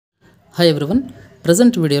Hi everyone,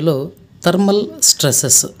 present వీడియోలో thermal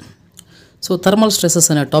stresses. Thermal stresses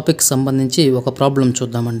అనే topic సంబంధించి ఒక ప్రాబ్లం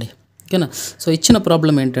చూద్దామండి. ఓకేనా. ఇచ్చిన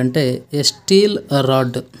ప్రాబ్లం ఏంటంటే ఏ స్టీల్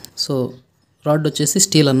రాడ్. రాడ్ వచ్చేసి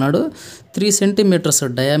స్టీల్ అన్నాడు, 3 సెంటీమీటర్స్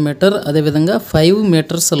డయామీటర్, అదేవిధంగా 5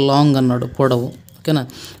 మీటర్స్ లాంగ్ అన్నాడు పొడవు. ఓకేనా.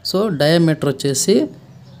 డయామీటర్ వచ్చేసి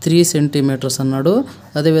 3 సెంటీమీటర్స్ అన్నాడు,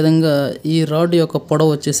 అదేవిధంగా ఈ రాడ్ యొక్క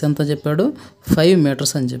పొడవు వచ్చేసి ఎంత చెప్పాడు, 5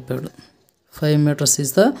 మీటర్స్ అని చెప్పాడు. 5 metres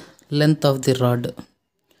is the length of the rod.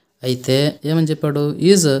 అయితే ఏమని చెప్పాడు,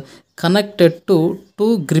 is connected to 2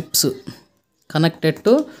 grips. Connected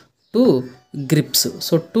to 2 grips.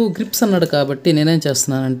 2 grips అన్నాడు కాబట్టి నేనేం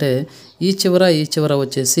చేస్తున్నానంటే ఈ చివర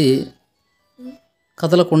వచ్చేసి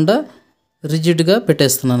కదలకుండా రిజిడ్గా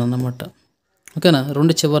పెట్టేస్తున్నాను అన్నమాట. ఓకేనా.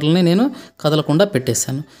 2 చివర్లని నేను కదలకుండా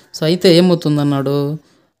పెట్టేశాను. అయితే ఏమవుతుందన్నాడు,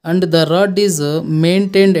 and the rod is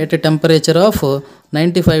maintained at a temperature of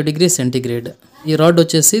 95 degrees centigrade. ఈ రాడ్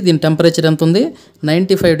వచ్చేసి దీని టెంపరేచర్ ఎంత ఉంది,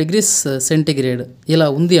 95 degrees సెంటిగ్రేడ్ ఇలా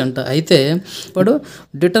ఉంది అంట. అయితే ఇప్పుడు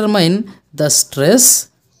determine the stress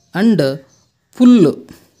and pull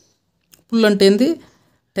అంటే ఏంది,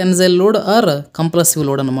 tensile load are compressive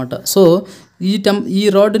load అనమాట. ఈ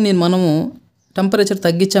రాడ్ని మనము టెంపరేచర్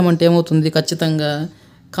తగ్గించామంటే ఏమవుతుంది, ఖచ్చితంగా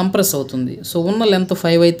కంప్రెస్ అవుతుంది. ఉన్న లెంత్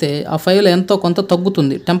 5 అయితే ఆ 5లో ఎంతో కొంత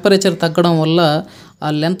తగ్గుతుంది. టెంపరేచర్ తగ్గడం వల్ల ఆ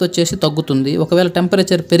లెంత్ వచ్చేసి తగ్గుతుంది. ఒకవేళ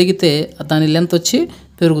టెంపరేచర్ పెరిగితే దాని లెంత్ వచ్చి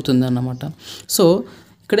పెరుగుతుంది అన్నమాట.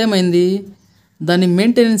 ఇక్కడేమైంది, దాని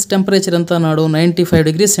మెయింటెనెన్స్ టెంపరేచర్ ఎంత అన్నాడు, 95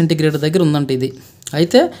 degrees సెంటిగ్రేడ్ దగ్గర ఉందంట ఇది.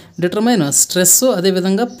 అయితే డిటర్మైన్ స్ట్రెస్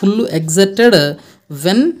అదేవిధంగా pull exerted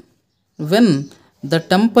when the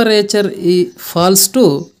temperature ఈ falls to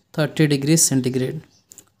 30 degrees centigrade.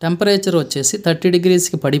 Temperature వచ్చేసి 30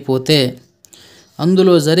 degreesకి పడిపోతే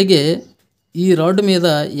అందులో జరిగే ఈ రాడ్ మీద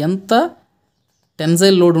ఎంత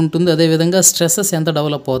టెన్సైల్ లోడ్ ఉంటుంది, అదేవిధంగా స్ట్రెస్సెస్ ఎంత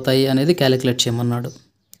డెవలప్ అవుతాయి అనేది క్యాలిక్యులేట్ చేయమన్నాడు.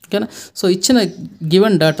 ఓకేనా. ఇచ్చిన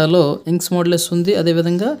గివెన్ డేటాలో యంగ్స్ మోడ్యులస్ ఉంది,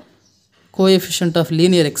 అదేవిధంగా కోఎఫిషియంట్ ఆఫ్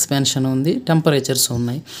లీనియర్ ఎక్స్పాన్షన్ ఉంది, టెంపరేచర్స్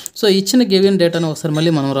ఉన్నాయి. ఇచ్చిన గివెన్ డేటాను ఒకసారి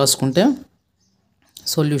మళ్ళీ మనం రాసుకుంటే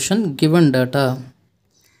సొల్యూషన్ గివెన్ డేటా.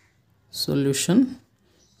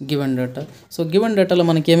 గివెన్ డేటాలో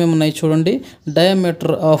మనకి ఏమేమి ఉన్నాయి చూడండి.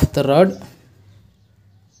 Diameter of the rod,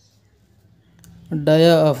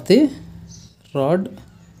 dia of the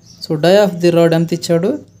rod ఎంత ఇచ్చాడు,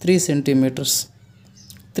 3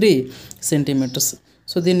 సెంటీమీటర్స్.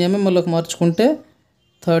 దీన్ని ఎంఎంలోకి మార్చుకుంటే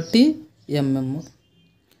 30 mm.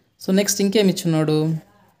 నెక్స్ట్ ఇంకేమి ఇచ్చున్నాడు,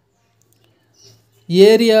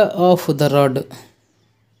 ఏరియా ఆఫ్ ద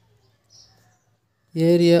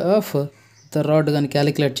రాడ్ కానీ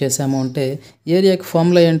క్యాలిక్యులేట్ చేసాము అంటే ఏరియాకి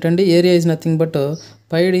ఫార్ములా ఏంటండి, area is nothing but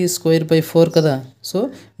πd² / 4 కదా.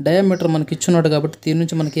 డయామీటర్ మనకి ఇచ్చున్నాడు కాబట్టి దీని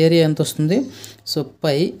నుంచి మనకి ఏరియా ఎంత వస్తుంది,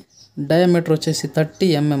 పై డయామీటర్ వచ్చేసి 30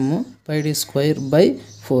 mm, πd² /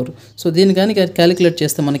 4. దీన్ని కానీ క్యాలిక్యులేట్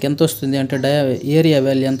చేస్తే మనకి ఎంత వస్తుంది అంటే ఏరియా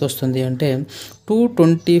వాల్యూ ఎంత వస్తుంది అంటే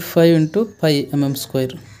 225 × π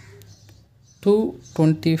mm².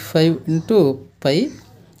 225 × π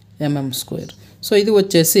mm². ఇది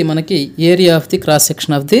వచ్చేసి మనకి area of the cross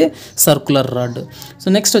section of the circular rod.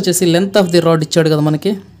 Next వచ్చేసి లెంత్ ఆఫ్ ది రాడ్ ఇచ్చాడు కదా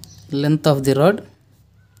మనకి, లెంత్ ఆఫ్ ది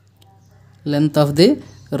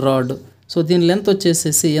రాడ్. దీని లెంత్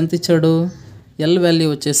వచ్చేసేసి ఎంత ఇచ్చాడు, ఎల్ వాల్యూ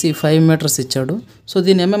వచ్చేసి 5 మీటర్స్ ఇచ్చాడు.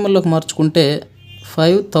 దీన్ని ఎంఎంఎల్లోకి మార్చుకుంటే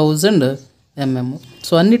 5000 mm.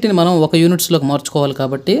 అన్నిటిని మనం ఒక యూనిట్స్లోకి మార్చుకోవాలి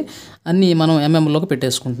కాబట్టి అన్నీ మనం ఎంఎంలోకి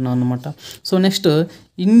పెట్టేసుకుంటున్నాం అన్నమాట. Next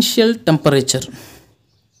initial temperature.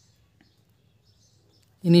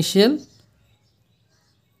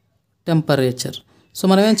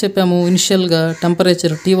 మనం ఏం చెప్పాము, ఇనిషియల్గా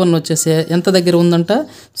టెంపరేచర్ T1 వచ్చేసి ఎంత దగ్గర ఉందంట,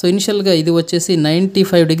 ఇనిషియల్గా ఇది వచ్చేసి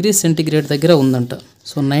 95 degrees సెంటిగ్రేడ్ దగ్గర ఉందంట.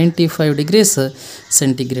 95 degrees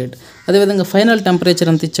సెంటిగ్రేడ్. అదేవిధంగా ఫైనల్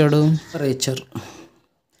టెంపరేచర్ ఎంత ఇచ్చాడు,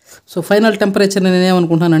 ఫైనల్ టెంపరేచర్ నేను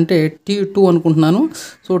ఏమనుకుంటున్నానంటే T2 అనుకుంటున్నాను.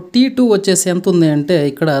 T2 వచ్చేసి ఎంత ఉంది అంటే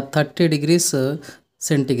ఇక్కడ 30 degrees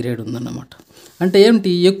సెంటిగ్రేడ్ ఉందన్నమాట. అంటే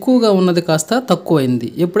ఏమిటి, ఎక్కువగా ఉన్నది కాస్త తక్కువైంది.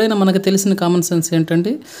 ఎప్పుడైనా మనకు తెలిసిన కామన్ సెన్స్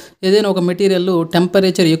ఏంటంటే ఏదైనా ఒక మెటీరియల్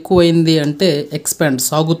టెంపరేచర్ ఎక్కువైంది అంటే ఎక్స్పాండ్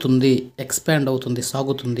అవుతుంది,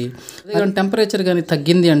 సాగుతుంది. అదే టెంపరేచర్ కానీ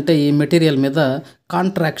తగ్గింది అంటే ఈ మెటీరియల్ మీద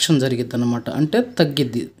కాంట్రాక్షన్ జరిగిద్ది అన్నమాట. అంటే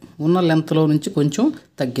తగ్గిద్ది, ఉన్న లెంత్లో నుంచి కొంచెం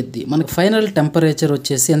తగ్గిద్ది. మనకు ఫైనల్ టెంపరేచర్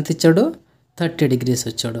వచ్చేసి ఎంత ఇచ్చాడు, 30 degrees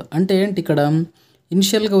వచ్చాడు. అంటే ఏంటి, ఇక్కడ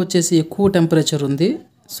ఇనిషియల్గా వచ్చేసి ఎక్కువ టెంపరేచర్ ఉంది,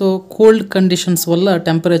 కోల్డ్ కండిషన్స్ వల్ల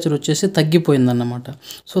టెంపరేచర్ వచ్చేసి తగ్గిపోయిందన్నమాట.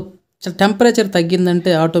 టెంపరేచర్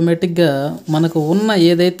తగ్గిందంటే ఆటోమేటిక్గా మనకు ఉన్న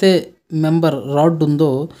ఏదైతే రాడ్ ఉందో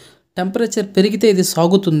టెంపరేచర్ పెరిగితే ఇది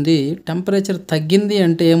సాగుతుంది, టెంపరేచర్ తగ్గింది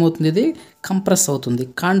అంటే ఏమవుతుంది, ఇది కంప్రెస్ అవుతుంది,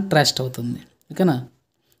 కాంట్రాస్ట్ అవుతుంది. ఓకేనా.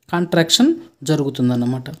 కాంట్రాక్షన్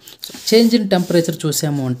జరుగుతుందన్నమాట. చేంజ్ ఇన్ టెంపరేచర్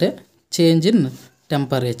చూసాము అంటే change in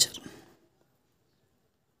temperature.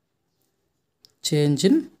 Change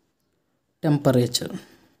in temperature.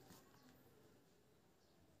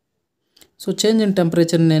 So change in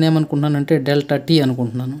temperature నేనేమనుకుంటున్నానంటే delta T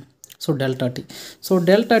అనుకుంటున్నాను. So delta T. So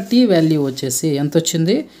delta T value వచ్చేసి ఎంత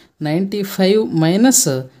వచ్చింది? 95 మైనస్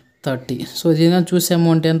 30. సో ఇది చూసాము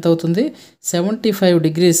అంటే ఎంత అవుతుంది? 75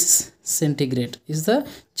 degrees centigrade is the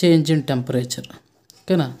change in temperature.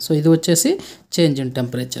 ఓకేనా? సో ఇది వచ్చేసి చేంజ్ ఇన్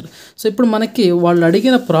టెంపరేచర్. సో ఇప్పుడు మనకి వాళ్ళు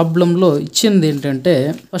అడిగిన ప్రాబ్లంలో ఇచ్చింది ఏంటంటే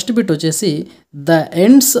ఫస్ట్ బిట్ వచ్చేసి the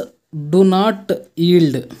ends do not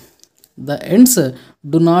yield. The ends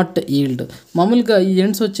do not yield. మామూలుగా ఈ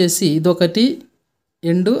ఎండ్స్ వచ్చేసి ఇదొకటి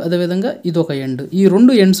ఎండ్, అదేవిధంగా ఇదొక ఎండ్. ఈ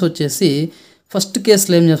రెండు ఎండ్స్ వచ్చేసి ఫస్ట్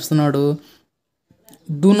కేసులో ఏం చేస్తున్నాడు?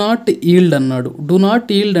 డు నాట్ ఈల్డ్ అన్నాడు. డు నాట్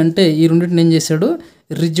ఈల్డ్ అంటే ఈ రెండింటిని ఏం చేశాడు?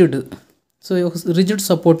 రిజిడ్. సో రిజిడ్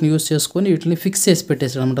సపోర్ట్ని యూజ్ చేసుకొని వీటిని ఫిక్స్ చేసి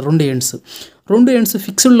పెట్టేసాడు అనమాట. రెండు ఎండ్స్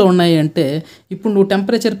ఫిక్స్డ్లో ఉన్నాయి అంటే ఇప్పుడు నువ్వు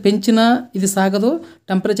టెంపరేచర్ పెంచినా ఇది సాగదు,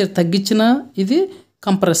 టెంపరేచర్ తగ్గించినా ఇది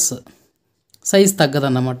కంప్రెస్ సైజ్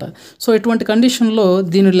తగ్గదన్నమాట. సో ఇటువంటి కండిషన్లో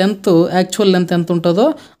దీని లెంత్, యాక్చువల్ లెంత్ ఎంత ఉంటుందో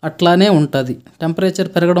అట్లానే ఉంటుంది. టెంపరేచర్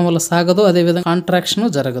పెరగడం వల్ల సాగదు, అదేవిధంగా కాంట్రాక్షన్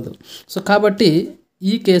జరగదు. సో కాబట్టి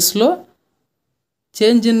ఈ కేసులో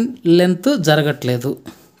చేంజ్ ఇన్ లెంత్ జరగట్లేదు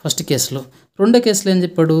ఫస్ట్ కేసులో. రెండో కేసులో ఏం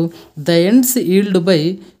చెప్పాడు? The ends yield by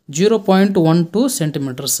 0.12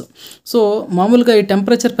 centimetres. So మామూలుగా ఈ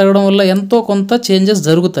టెంపరేచర్ పెరగడం వల్ల ఎంతో కొంత చేంజెస్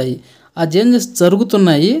జరుగుతాయి. ఆ చేంజెస్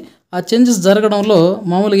జరుగుతున్నాయి. ఆ చేంజెస్ జరగడంలో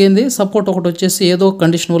మామూలుగా ఏంది? సపోర్ట్ ఒకటి వచ్చేసి ఏదో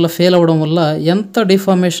కండిషన్ వల్ల ఫెయిల్ అవ్వడం వల్ల ఎంత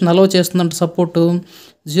డిఫార్మేషన్ అలౌ చేస్తుందంట? సపోర్టు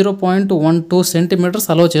 0.12 సెంటీమీటర్స్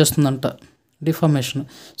అలౌ చేస్తుందంట డిఫార్మేషన్.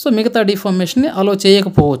 సో మిగతా డిఫార్మేషన్ని అలౌ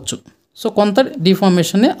చేయకపోవచ్చు. సో కొంత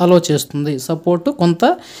డిఫార్మేషన్ని అలౌ చేస్తుంది, సపోర్టు కొంత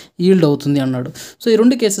ఈల్డ్ అవుతుంది అన్నాడు. సో ఈ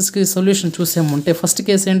రెండు కేసెస్కి సొల్యూషన్ చూసామంటే ఫస్ట్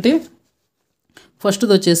కేసు ఏంటి?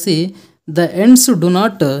 ఫస్ట్ది వచ్చేసి the ends do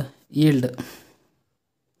not yield.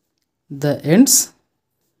 The ends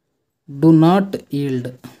do not yield.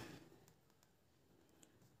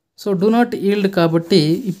 So do not yield కాబట్టి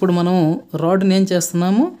ఇప్పుడు మనం రాడ్ని ఏం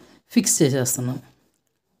చేస్తున్నాము? ఫిక్స్ చేసేస్తున్నాం.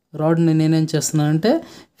 రాడ్ని నేనేం చేస్తున్నానంటే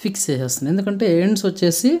ఫిక్స్ చేసేస్తున్నాను. ఎందుకంటే ఎండ్స్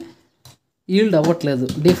వచ్చేసి ఈల్డ్ అవ్వట్లేదు,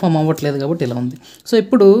 డిఫార్మ్ అవ్వట్లేదు కాబట్టి ఇలా ఉంది. సో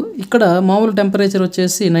ఇప్పుడు ఇక్కడ మామూలు టెంపరేచర్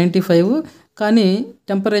వచ్చేసి 95, కానీ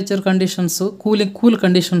టెంపరేచర్ కండిషన్స్ కూల్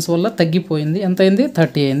కండిషన్స్ వల్ల తగ్గిపోయింది. ఎంత అయింది?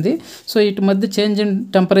 30 అయింది. సో ఇటు మధ్య చేంజ్ ఇన్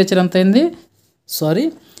టెంపరేచర్ ఎంత అయింది?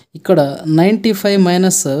 ఇక్కడ 95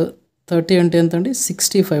 మైనస్ 30 అంటే ఎంత అండి?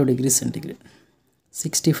 65 degrees centigrade.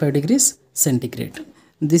 65 degrees centigrade.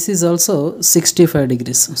 This is also 65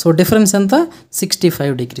 degrees. So difference ఎంత?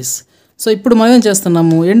 65 degrees. సో ఇప్పుడు మనం ఏం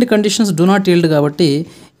చేస్తున్నాము? End conditions do not yield కాబట్టి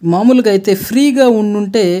మామూలుగా అయితే ఫ్రీగా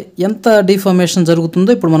ఉండుంటే ఎంత డిఫార్మేషన్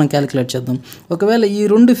జరుగుతుందో ఇప్పుడు మనం క్యాలిక్యులేట్ చేద్దాం. ఒకవేళ ఈ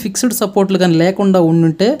రెండు ఫిక్స్డ్ సపోర్ట్లు కానీ లేకుండా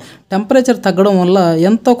ఉండుంటే టెంపరేచర్ తగ్గడం వల్ల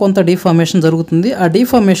ఎంతో కొంత డిఫార్మేషన్ జరుగుతుంది. ఆ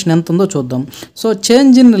డిఫార్మేషన్ ఎంత ఉందో చూద్దాం. So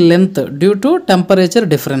change in length due to temperature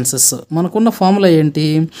differences. మనకున్న ఫార్ములా ఏంటి?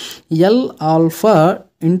 L alpha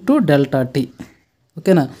into delta T.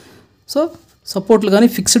 ఓకేనా? సో సపోర్ట్లు కానీ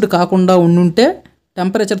ఫిక్స్డ్ కాకుండా ఉండుంటే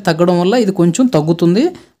టెంపరేచర్ తగ్గడం వల్ల ఇది కొంచెం తగ్గుతుంది.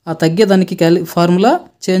 ఆ తగ్గేదానికి formula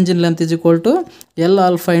change in length is equal to L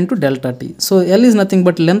alpha into delta T. So L is nothing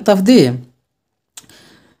but length of the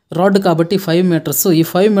rod కాబట్టి 5 మీటర్స్. ఈ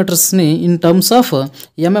 5 మీటర్స్ని ఇన్ టర్మ్స్ ఆఫ్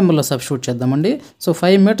ఎంఎంలో సబ్స్టిట్యూట్ చేద్దామండి. సో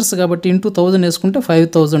 5 మీటర్స్ కాబట్టి ఇంటూ 1000 వేసుకుంటే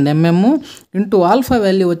 5000 ఎంఎం ఇంటూ ఆల్ఫా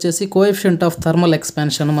వాల్యూ వచ్చేసి coefficient of thermal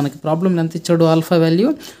expansion. మనకి problem ఎంత ఇచ్చాడు? Alpha value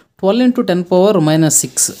 12 into 10 power minus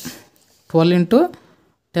 6. 12 into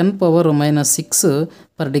 10 power minus 6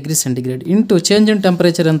 per degree centigrade into change in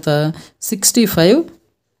temperature ఎంత? 65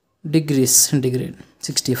 degrees centigrade.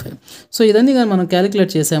 65. So ఇదన్నీ కానీ మనం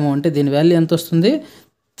క్యాలిక్యులేట్ చేసాము అంటే దీని వాల్యూ ఎంత వస్తుంది?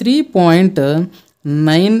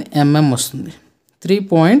 3.9 mm వస్తుంది.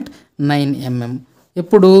 3.9 mm.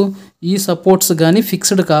 ఎప్పుడు ఈ సపోర్ట్స్ కానీ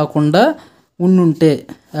ఫిక్స్డ్ కాకుండా ఉండుంటే,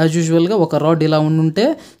 యాజ్ యూజువల్గా ఒక రాడ్ ఇలా ఉండుంటే,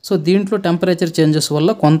 సో దీంట్లో టెంపరేచర్ చేంజెస్ వల్ల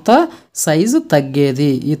కొంత సైజు తగ్గేది.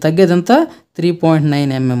 ఈ తగ్గేది ఎంత?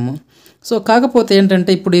 3.9 mm. సో కాకపోతే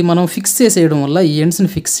ఏంటంటే ఇప్పుడు మనం ఫిక్స్ చేసేయడం వల్ల, ఈ ఎండ్స్ని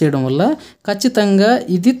ఫిక్స్ చేయడం వల్ల ఖచ్చితంగా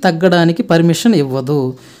ఇది తగ్గడానికి పర్మిషన్ ఇవ్వదు.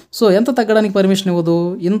 సో ఎంత తగ్గడానికి పర్మిషన్ ఇవ్వదు?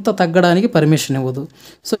 ఇంత తగ్గడానికి పర్మిషన్ ఇవ్వదు.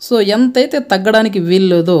 సో ఎంతైతే తగ్గడానికి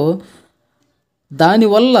వీల్లేదో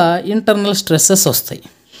దానివల్ల ఇంటర్నల్ స్ట్రెస్సెస్ వస్తాయి.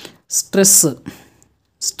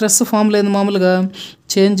 స్ట్రెస్ ఫార్ములా ఏంది? మామూలుగా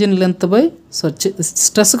change in length by, so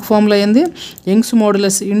స్ట్రెస్కి formula ఏంది? Young's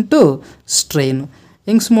modulus into strain.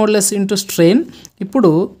 Young's modulus into strain.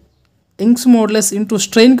 ఇప్పుడు యంగ్స్ మోడ్యులస్ ఇంటూ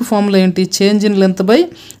స్ట్రెయిన్కి ఫార్ములా ఏంటి? Change in length by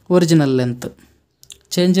original length.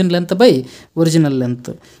 Change in length by original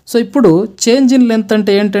length. So ఇప్పుడు change in length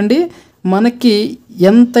అంటే ఏంటండి? మనకి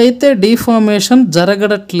ఎంతైతే deformation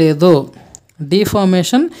జరగట్లేదో,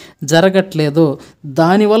 deformation జరగట్లేదో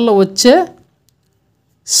దానివల్ల వచ్చే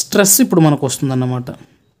స్ట్రెస్ ఇప్పుడు మనకు వస్తుందన్నమాట.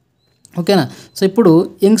 ఓకేనా. సో ఇప్పుడు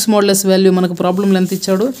యంగ్స్ మోడ్యులస్ వాల్యూ మనకు ప్రాబ్లంలో ఎంత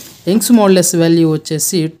ఇచ్చాడు, యంగ్స్ మోడ్యులస్ వాల్యూ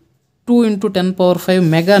వచ్చేసి 2 × 10⁵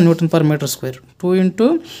 mega Newton per metre square. 2 ×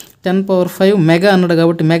 10⁵ mega అన్నాడు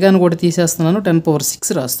కాబట్టి మెగాను కూడా తీసేస్తున్నాను,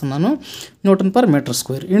 10⁶ రాస్తున్నాను Newton per metre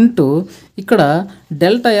square into ఇక్కడ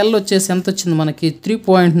డెల్టా ఎల్ వచ్చేసి ఎంత వచ్చింది మనకి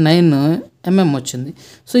 3.9 mm వచ్చింది.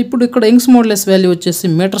 సో ఇప్పుడు ఇక్కడ యంగ్స్ మోడ్యులస్ వాల్యూ వచ్చేసి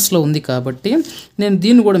మీటర్స్లో ఉంది కాబట్టి నేను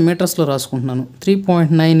దీన్ని కూడా మీటర్స్లో రాసుకుంటున్నాను.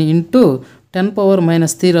 3.9 ×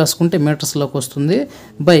 10⁻³ రాసుకుంటే మీటర్స్లోకి వస్తుంది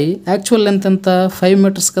బై యాక్చువల్ లెంత్ ఎంత 5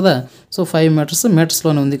 మీటర్స్ కదా. సో 5 మీటర్స్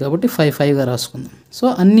మీటర్స్లోనే ఉంది కాబట్టి 5గా రాసుకుందాం. సో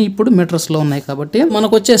అన్నీ ఇప్పుడు మీటర్స్లో ఉన్నాయి కాబట్టి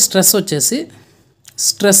మనకు వచ్చే స్ట్రెస్ వచ్చేసి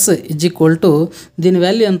స్ట్రెస్ ఈజ్ ఈక్వల్ టు దీని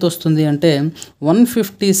వాల్యూ ఎంత వస్తుంది అంటే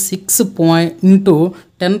 156 ×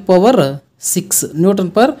 10⁶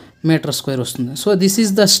 న్యూటన్ పర్ మీటర్ స్క్వేర్ వస్తుంది. So this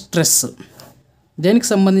is the stress. దేనికి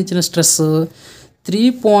సంబంధించిన స్ట్రెస్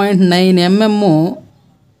 3.9 mm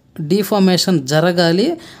డిఫార్మేషన్ జరగాలి,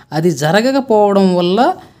 అది జరగకపోవడం వల్ల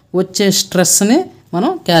వచ్చే స్ట్రెస్ని మనం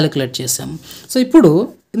క్యాలిక్యులేట్ చేసాము. సో ఇప్పుడు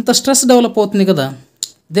ఇంత స్ట్రెస్ డెవలప్ అవుతుంది కదా,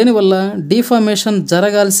 దేనివల్ల డిఫార్మేషన్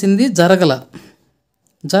జరగాల్సింది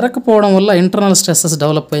జరగకపోవడం వల్ల ఇంటర్నల్ స్ట్రెస్సెస్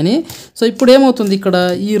డెవలప్ అయినాయి. సో ఇప్పుడు ఏమవుతుంది, ఇక్కడ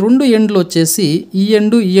ఈ రెండు ఎండ్లు వచ్చేసి ఈ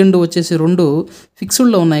ఎండ్ వచ్చేసి రెండు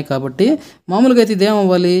ఫిక్స్డ్లో ఉన్నాయి కాబట్టి మామూలుగా అయితే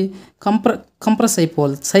ఇదేమవ్వాలి, కంప్రెస్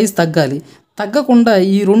అయిపోవాలి, సైజ్ తగ్గకుండా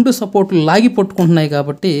ఈ రెండు సపోర్ట్లు లాగి పట్టుకుంటున్నాయి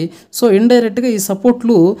కాబట్టి సో ఇండైరెక్ట్గా ఈ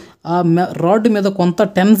సపోర్ట్లు ఆ రాడ్ మీద కొంత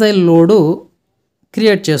టెన్జైల్ లోడు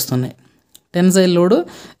క్రియేట్ చేస్తున్నాయి. టెన్జైల్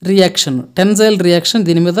రియాక్షన్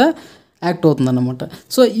దీని మీద యాక్ట్ అవుతుందన్నమాట.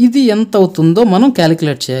 సో ఇది ఎంత అవుతుందో మనం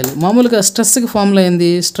క్యాలిక్యులేట్ చేయాలి. మామూలుగా స్ట్రెస్కి ఫార్ములా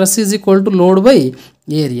ఏంది, stress is equal to load by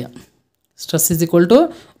area.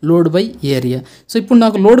 So ఇప్పుడు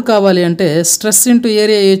నాకు లోడ్ కావాలి అంటే స్ట్రెస్ ఇంటూ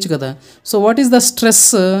ఏరియా వేయచ్చు కదా. So what is the stress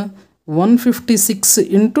 156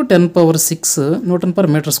 × 10⁶ Newton per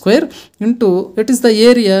metre square into it is the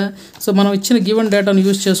area. So మనం ఇచ్చిన గివెన్ డేటాను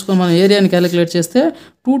యూజ్ చేసుకొని మనం ఏరియాని క్యాలిక్యులేట్ చేస్తే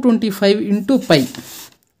 225 × π.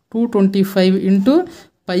 225 ×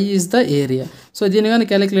 π ఈజ్ ద ఏరియా. సో దీన్ని కానీ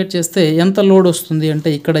క్యాలిక్యులేట్ చేస్తే ఎంత లోడ్ వస్తుంది అంటే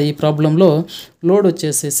ఇక్కడ ఈ ప్రాబ్లంలో లోడ్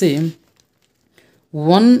వచ్చేసేసి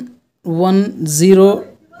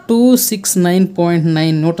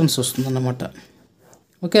 110,269.9 న్యూటన్స్ వస్తుందన్నమాట.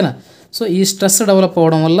 ఓకేనా. సో ఈ స్ట్రెస్ డెవలప్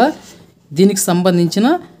అవ్వడం వల్ల దీనికి సంబంధించిన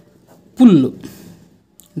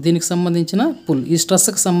పుల్, ఈ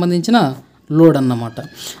స్ట్రెస్కి సంబంధించిన లోడ్ అన్నమాట.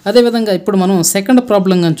 అదేవిధంగా ఇప్పుడు మనం సెకండ్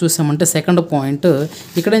ప్రాబ్లం కానీ చూసామంటే సెకండ్ పాయింట్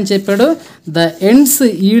ఇక్కడ ఏం చెప్పాడు, the ends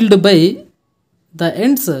yield by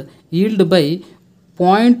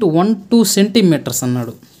 0.12 centimetres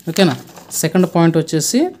అన్నాడు. ఓకేనా. సెకండ్ పాయింట్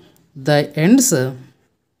వచ్చేసి the ends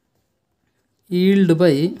yield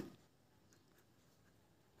by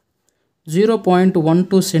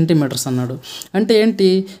 0.12 centimetres అన్నాడు. అంటే ఏంటి,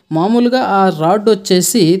 మామూలుగా ఆ రాడ్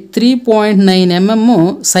వచ్చేసి 3.9 mm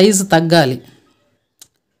సైజు తగ్గాలి.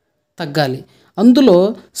 అందులో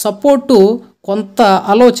సపోర్టు కొంత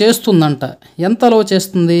అలో చేస్తుందంట. ఎంత అలో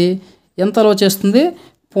చేస్తుంది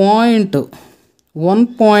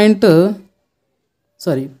 0.12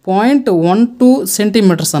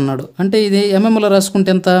 సెంటీమీటర్స్ అన్నాడు. అంటే ఇది ఎంఎంలో రాసుకుంటే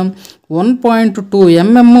ఎంత 1.2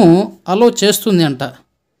 mm అలో చేస్తుంది అంట.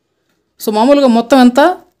 సో మామూలుగా మొత్తం ఎంత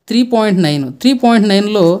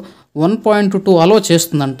 3.9లో 1.2 అలో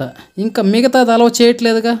చేస్తుందంట. ఇంకా మిగతాది అలో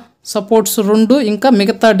చేయట్లేదుగా, సపోర్ట్స్ 2 ఇంకా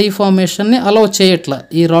మిగతా డిఫార్మేషన్ని అలో చేయట్లా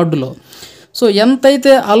ఈ రాడ్డులో. సో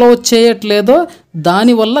ఎంతైతే అలో చేయట్లేదో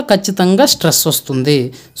దానివల్ల ఖచ్చితంగా స్ట్రెస్ వస్తుంది.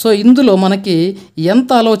 సో ఇందులో మనకి ఎంత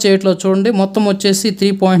అలో చేయట్లేదు చూడండి, మొత్తం వచ్చేసి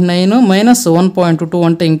 3.9 మైనస్ 1.2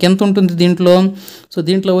 అంటే ఇంకెంత ఉంటుంది దీంట్లో. సో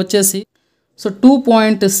దీంట్లో వచ్చేసి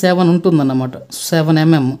 2.7 ఉంటుందన్నమాట, 7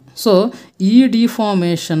 mm. సో ఈ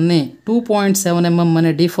డిఫార్మేషన్ని 2.7 mm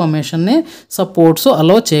అనే డిఫార్మేషన్ని సపోర్ట్స్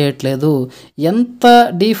అలో చేయట్లేదు. ఎంత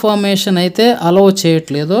డిఫార్మేషన్ అయితే అలో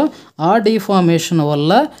చేయట్లేదో ఆ డిఫార్మేషన్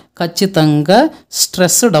వల్ల ఖచ్చితంగా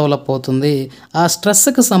స్ట్రెస్ డెవలప్ అవుతుంది. ఆ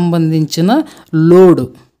స్ట్రెస్కి సంబంధించిన లోడ్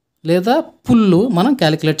లేదా పుల్లు మనం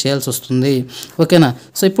క్యాలిక్యులేట్ చేయాల్సి వస్తుంది. ఓకేనా.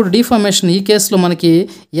 సో ఇప్పుడు డిఫార్మేషన్ ఈ కేసులో మనకి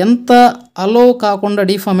ఎంత అలో కాకుండా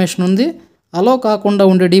డిఫార్మేషన్ ఉంది, అలో కాకుండా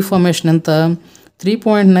ఉండే డిఫార్మేషన్ ఎంత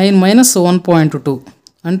 3.9 మైనస్ 1.2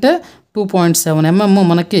 అంటే 2.7 mm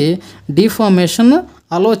మనకి డిఫార్మేషన్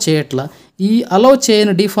అలో చేయట్లా. ఈ అలో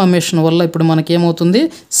చేయని డిఫార్మేషన్ వల్ల ఇప్పుడు మనకి ఏమవుతుంది,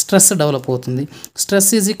 స్ట్రెస్ డెవలప్ అవుతుంది. Stress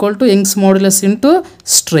is equal to Young's modulus into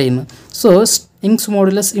strain. So Young's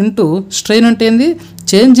modulus into strain అంటే ఏంది,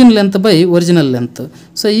 change in length by original length.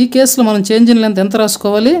 So ఈ కేసులో మనం చేంజ్ ఇన్ లెంత్ ఎంత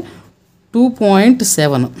రాసుకోవాలి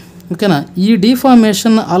 2.7. ఓకేనా. ఈ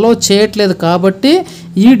డిఫార్మేషన్ అలో చేయట్లేదు కాబట్టి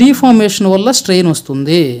ఈ డిఫార్మేషన్ వల్ల స్ట్రెయిన్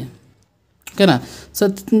వస్తుంది. ఓకేనా. సో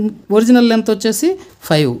ఒరిజినల్ లెంత్ వచ్చేసి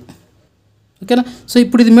 5, ఓకేనా. సో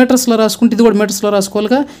ఇప్పుడు ఇది మీటర్స్లో రాసుకుంటే ఇది కూడా మీటర్స్లో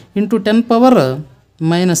రాసుకోవాలిగా, into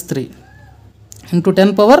 10⁻³ into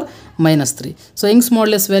 10⁻³. So Young's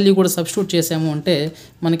modulus value కూడా సబ్స్టిట్యూట్ చేసాము అంటే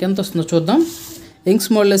మనకి ఎంత వస్తుందో చూద్దాం. యంగ్స్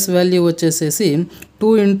మోడ్యులస్ వాల్యూ వచ్చేసేసి 2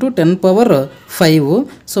 × 10⁻⁵.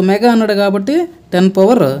 సో మెగా అన్నాడు కాబట్టి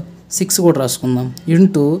 10⁻⁶ కూడా రాసుకుందాం.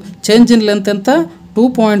 ఇంటూ చేంజ్ ఇన్ లెంత్ ఎంత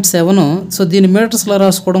 2.7. సో దీన్ని మీటర్స్లో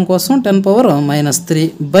రాసుకోవడం కోసం 10⁻³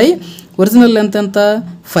 బై ఒరిజినల్ లెంత్ ఎంత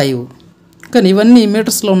 5. కానీ ఇవన్నీ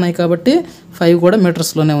మీటర్స్లో ఉన్నాయి కాబట్టి 5 కూడా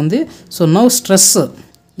మీటర్స్లోనే ఉంది. సో నౌ స్ట్రెస్,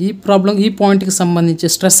 ఈ పాయింట్కి సంబంధించి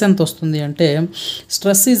స్ట్రెస్ ఎంత వస్తుంది అంటే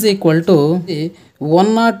stress is equal to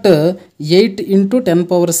 108 ×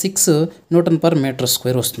 10⁻⁶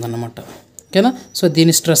 Nm/m² వస్తుందన్నమాట, ఓకేనా. సో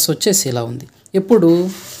దీని స్ట్రెస్ వచ్చేసి ఇలా ఉంది. ఎప్పుడు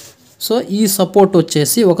సో ఈ సపోర్ట్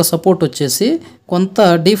వచ్చేసి ఒక సపోర్ట్ వచ్చేసి కొంత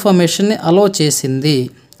డిఫార్మేషన్ని అలో చేసింది.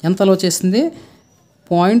 ఎంత అలో చేసింది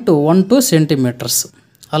 0.12 సెంటీమీటర్స్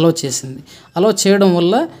అలో చేసింది. అలో చేయడం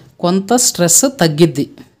వల్ల కొంత స్ట్రెస్ తగ్గిద్ది,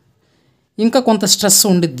 ఇంకా కొంత స్ట్రెస్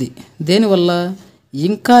ఉండిద్ది. దేనివల్ల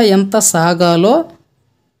ఇంకా ఎంత సాగాలో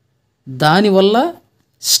దానివల్ల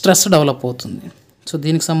స్ట్రెస్ డెవలప్ అవుతుంది. సో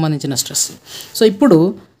దీనికి సంబంధించిన స్ట్రెస్. సో ఇప్పుడు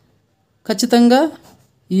ఖచ్చితంగా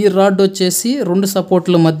ఈ రాడ్ వచ్చేసి 2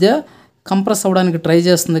 సపోర్ట్ల మధ్య కంప్రెస్ అవ్వడానికి ట్రై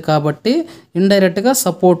చేస్తుంది కాబట్టి ఇండైరెక్ట్గా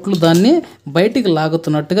సపోర్ట్లు దాన్ని బయటికి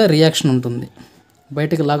లాగుతున్నట్టుగా రియాక్షన్ ఉంటుంది,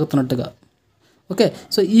 బయటికి లాగుతున్నట్టుగా. ఓకే.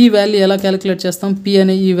 సో ఈ వాల్యూ ఎలా క్యాలిక్యులేట్ చేస్తాం, పి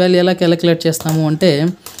అనే ఈ వాల్యూ ఎలా క్యాలిక్యులేట్ చేస్తాము అంటే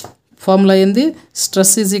ఫార్ములా ఏంది,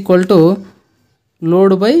 stress is equal to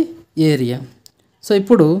load by area. So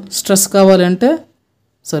ఇప్పుడు స్ట్రెస్ కావాలంటే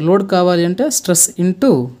లోడ్ కావాలి అంటే stress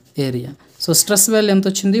into area. So stress value ఎంత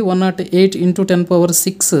వచ్చింది 108 ×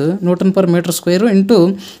 10⁻⁶ Nm/m² ఇంటూ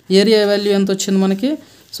ఏరియా వాల్యూ ఎంత వచ్చింది మనకి.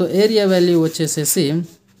 సో ఏరియా వాల్యూ వచ్చేసేసి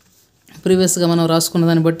ప్రీవియస్గా మనం రాసుకున్న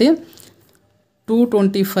దాన్ని బట్టి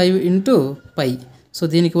 225 × π. సో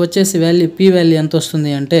దీనికి వచ్చేసి వాల్యూ పి వాల్యూ ఎంత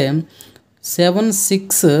వస్తుంది అంటే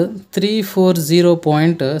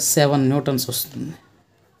 76340.7 న్యూటన్స్ వస్తుంది.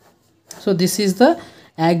 So this is the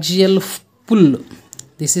axial pull.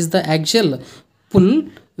 This is the axial pull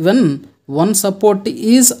when one support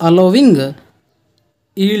is allowing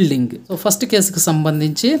yielding. So first కేసుకి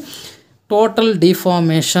సంబంధించి టోటల్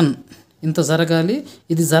డిఫార్మేషన్ ఇంత జరగాలి.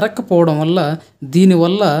 ఇది జరగకపోవడం వల్ల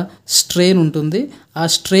దీనివల్ల స్ట్రెయిన్ ఉంటుంది, ఆ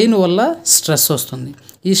స్ట్రెయిన్ వల్ల స్ట్రెస్ వస్తుంది.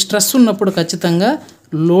 ఈ స్ట్రెస్ ఉన్నప్పుడు ఖచ్చితంగా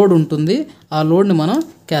లోడ్ ఉంటుంది, ఆ లోడ్ని మనం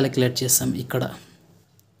క్యాలిక్యులేట్ చేసాం ఇక్కడ.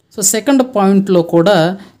 సో సెకండ్ పాయింట్లో కూడా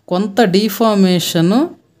కొంత డిఫార్మేషన్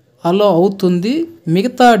అలో అవుతుంది,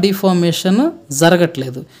 మిగతా డిఫార్మేషన్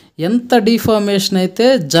జరగట్లేదు. ఎంత డిఫార్మేషన్ అయితే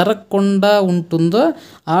జరగకుండా ఉంటుందో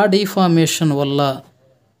ఆ డిఫార్మేషన్ వల్ల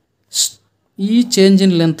ఈ చేంజ్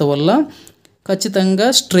ఇన్ లెంత్ వల్ల ఖచ్చితంగా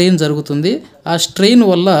స్ట్రెయిన్ జరుగుతుంది, ఆ స్ట్రెయిన్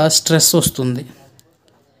వల్ల స్ట్రెస్ వస్తుంది,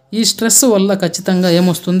 ఈ స్ట్రెస్ వల్ల ఖచ్చితంగా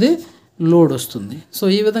ఏమొస్తుంది లోడ్ వస్తుంది. సో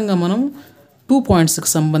ఈ విధంగా మనం 2 పాయింట్స్కి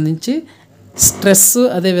సంబంధించి స్ట్రెస్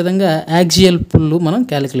అదేవిధంగా యాక్సియల్ పుల్ మనం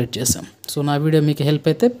క్యాలిక్యులేట్ చేసాం. సో నా వీడియో మీకు హెల్ప్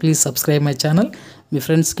అయితే ప్లీజ్ సబ్స్క్రైబ్ మై ఛానల్, మీ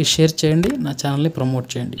ఫ్రెండ్స్కి షేర్ చేయండి, నా ఛానల్ని ప్రమోట్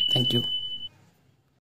చేయండి. Thank you.